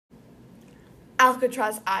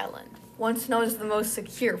Alcatraz Island, once known as the most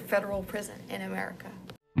secure federal prison in America.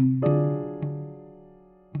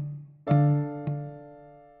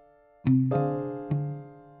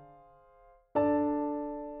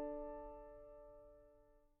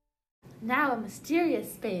 Now a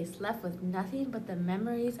mysterious space left with nothing but the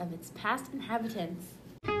memories of its past inhabitants.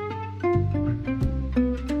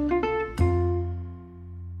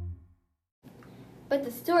 But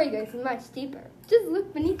the story goes much deeper. Just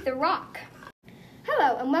look beneath the rock.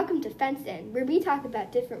 Hello and welcome to Fenced In, where we talk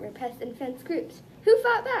about different repressed and fenced groups. Who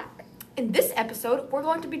fought back? In this episode, we're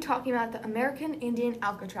going to be talking about the American Indian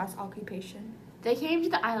Alcatraz occupation. They came to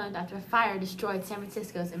the island after a fire destroyed San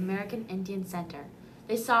Francisco's American Indian Center.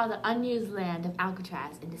 They saw the unused land of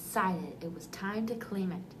Alcatraz and decided it was time to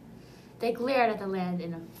claim it. They glared at the land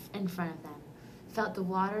in front of them, felt the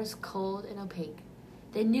waters cold and opaque.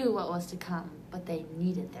 They knew what was to come, but they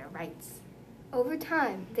needed their rights. Over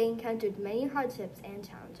time, they encountered many hardships and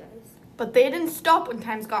challenges. But they didn't stop when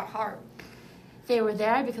times got hard. They were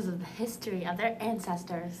there because of the history of their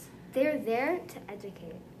ancestors. They were there to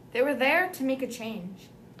educate. They were there to make a change.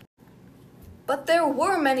 But there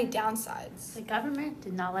were many downsides. The government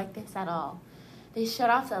did not like this at all. They shut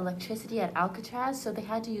off the electricity at Alcatraz, so they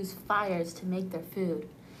had to use fires to make their food.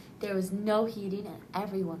 There was no heating and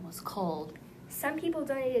everyone was cold. Some people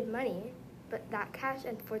donated money, but that cash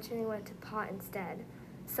unfortunately went to pot instead.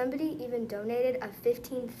 Somebody even donated a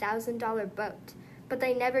 $15,000 boat, but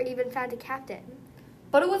they never even found a captain.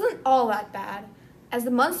 But it wasn't all that bad. As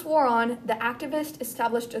the months wore on, the activists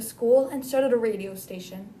established a school and started a radio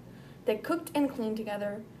station. They cooked and cleaned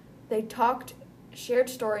together. They talked, shared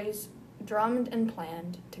stories, drummed and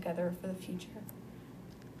planned together for the future.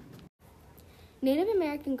 Native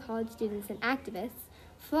American college students and activists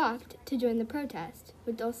flocked to join the protest,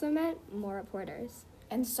 which also meant more reporters.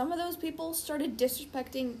 And some of those people started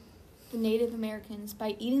disrespecting the Native Americans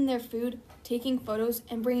by eating their food, taking photos,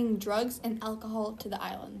 and bringing drugs and alcohol to the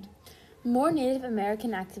island. More Native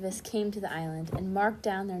American activists came to the island and marked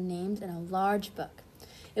down their names in a large book.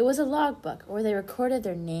 It was a logbook where they recorded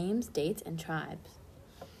their names, dates, and tribes.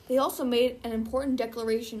 They also made an important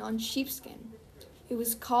declaration on sheepskin. It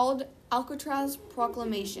was called Alcatraz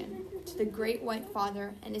Proclamation to the Great White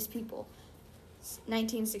Father and his people,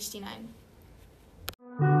 1969.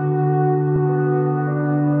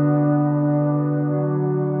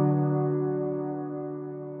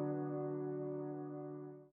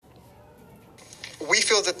 We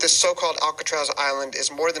feel that this so-called Alcatraz Island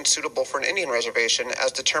is more than suitable for an Indian reservation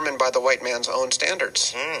as determined by the white man's own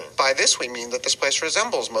standards. By this we mean that this place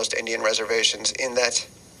resembles most Indian reservations in that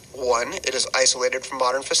 1, it is isolated from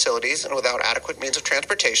modern facilities and without adequate means of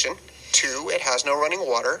transportation. 2, it has no running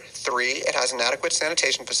water. 3, it has inadequate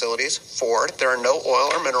sanitation facilities. 4, there are no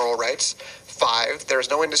oil or mineral rights. 5, there is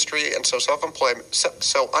no industry and so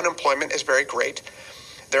unemployment is very great.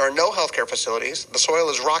 There are no healthcare facilities. The soil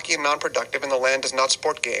is rocky and non-productive and the land does not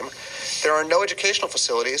support game. There are no educational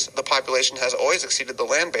facilities. The population has always exceeded the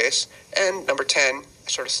land base. And number 10, I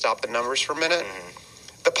sort of stopped the numbers for a minute.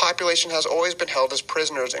 The population has always been held as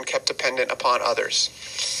prisoners and kept dependent upon others.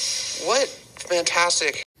 What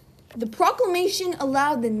fantastic. The proclamation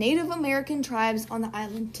allowed the Native American tribes on the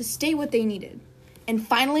island to stay what they needed. And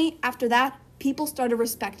finally, after that, people started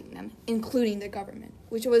respecting them, including the government,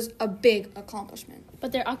 which was a big accomplishment.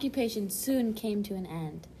 But their occupation soon came to an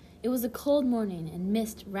end. It was a cold morning and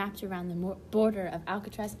mist wrapped around the border of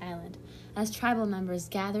Alcatraz Island as tribal members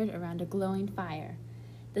gathered around a glowing fire.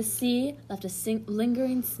 The sea left a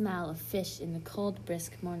lingering smell of fish in the cold,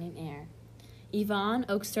 brisk morning air. Yvonne,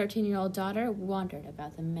 Oak's 13-year-old daughter, wandered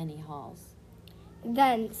about the many halls.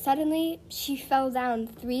 Then, suddenly, she fell down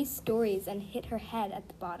 3 stories and hit her head at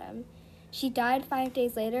the bottom. She died 5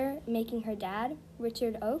 days later, making her dad,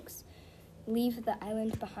 Richard Oakes, leave the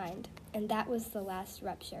island behind, and that was the last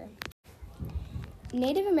rupture.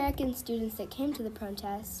 Native American students that came to the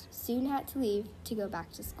protest soon had to leave to go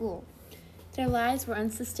back to school. Their lives were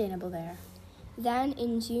unsustainable there. Then,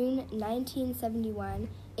 in June 1971,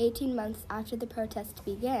 18 months after the protest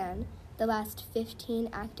began, the last 15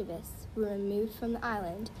 activists were removed from the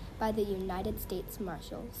island by the United States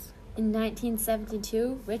Marshals. In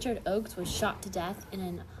 1972, Richard Oakes was shot to death in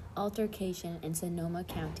an altercation in Sonoma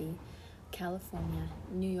County, California.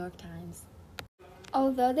 New York Times.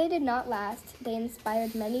 Although they did not last, they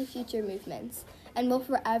inspired many future movements and will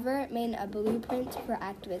forever remain a blueprint for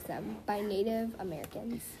activism by Native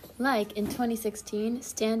Americans. Like in 2016,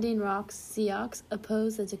 Standing Rock Sioux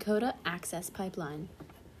opposed the Dakota Access Pipeline.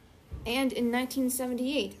 And in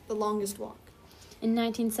 1978, the longest walk. In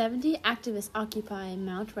 1970, activists occupy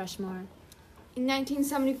Mount Rushmore. In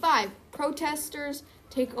 1975, protesters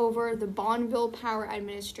take over the Bonneville Power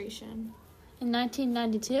Administration. In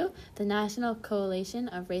 1992, the National Coalition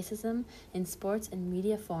of Racism in Sports and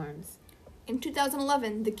Media forms. In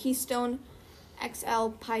 2011, the Keystone XL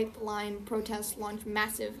pipeline protests launched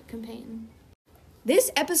massive campaign.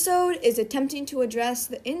 This episode is attempting to address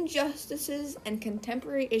the injustices and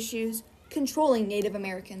contemporary issues controlling Native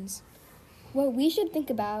Americans. What we should think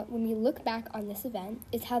about when we look back on this event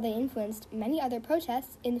is how they influenced many other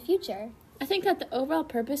protests in the future. I think that the overall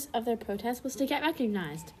purpose of their protest was to get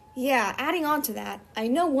recognized. Yeah, adding on to that, I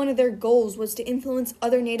know one of their goals was to influence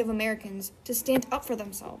other Native Americans to stand up for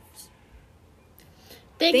themselves.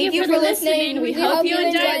 Thank you for listening. We hope you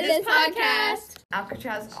enjoyed this podcast.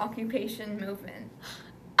 Alcatraz occupation movement.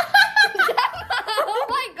 Oh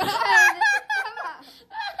my god!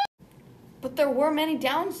 But there were many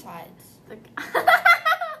downsides.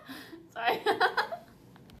 Sorry.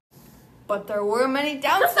 But there were many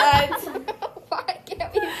downsides. Why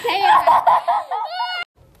can't we say it?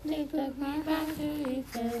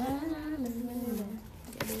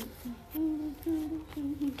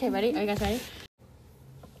 Okay, ready? Are you guys ready?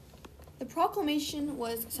 The proclamation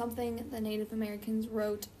was something the Native Americans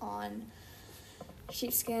wrote on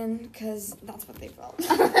sheepskin because that's what they felt.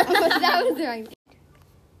 That was the wrong thing.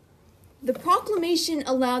 The proclamation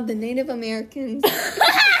allowed the Native Americans...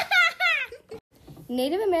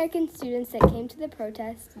 Native American students that came to the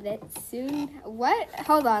protest that soon... What?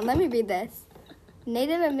 Hold on, let me read this.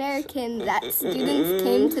 Native American that students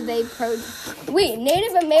came to the protest... Wait,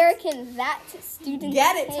 Native American that students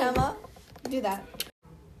Get it, came. Temma. Do that.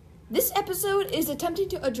 This episode is attempting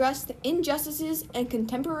to address the injustices and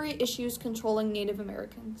contemporary issues controlling Native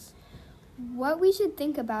Americans. What we should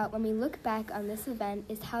think about when we look back on this event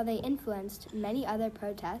is how they influenced many other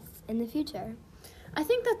protests in the future. I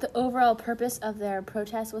think that the overall purpose of their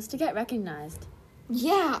protest was to get recognized.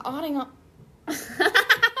 Yeah, adding on...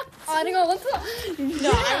 Adding on, what's up?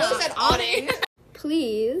 No, I really said adding.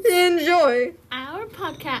 Please. Enjoy. Our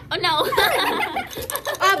podcast. Oh, no.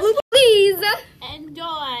 Please.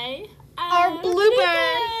 Enjoy Our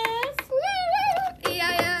bloopers.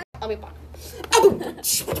 Yeah. I'll be back.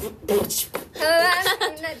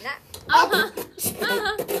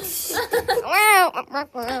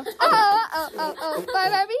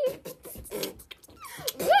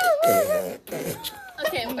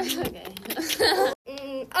 Okay.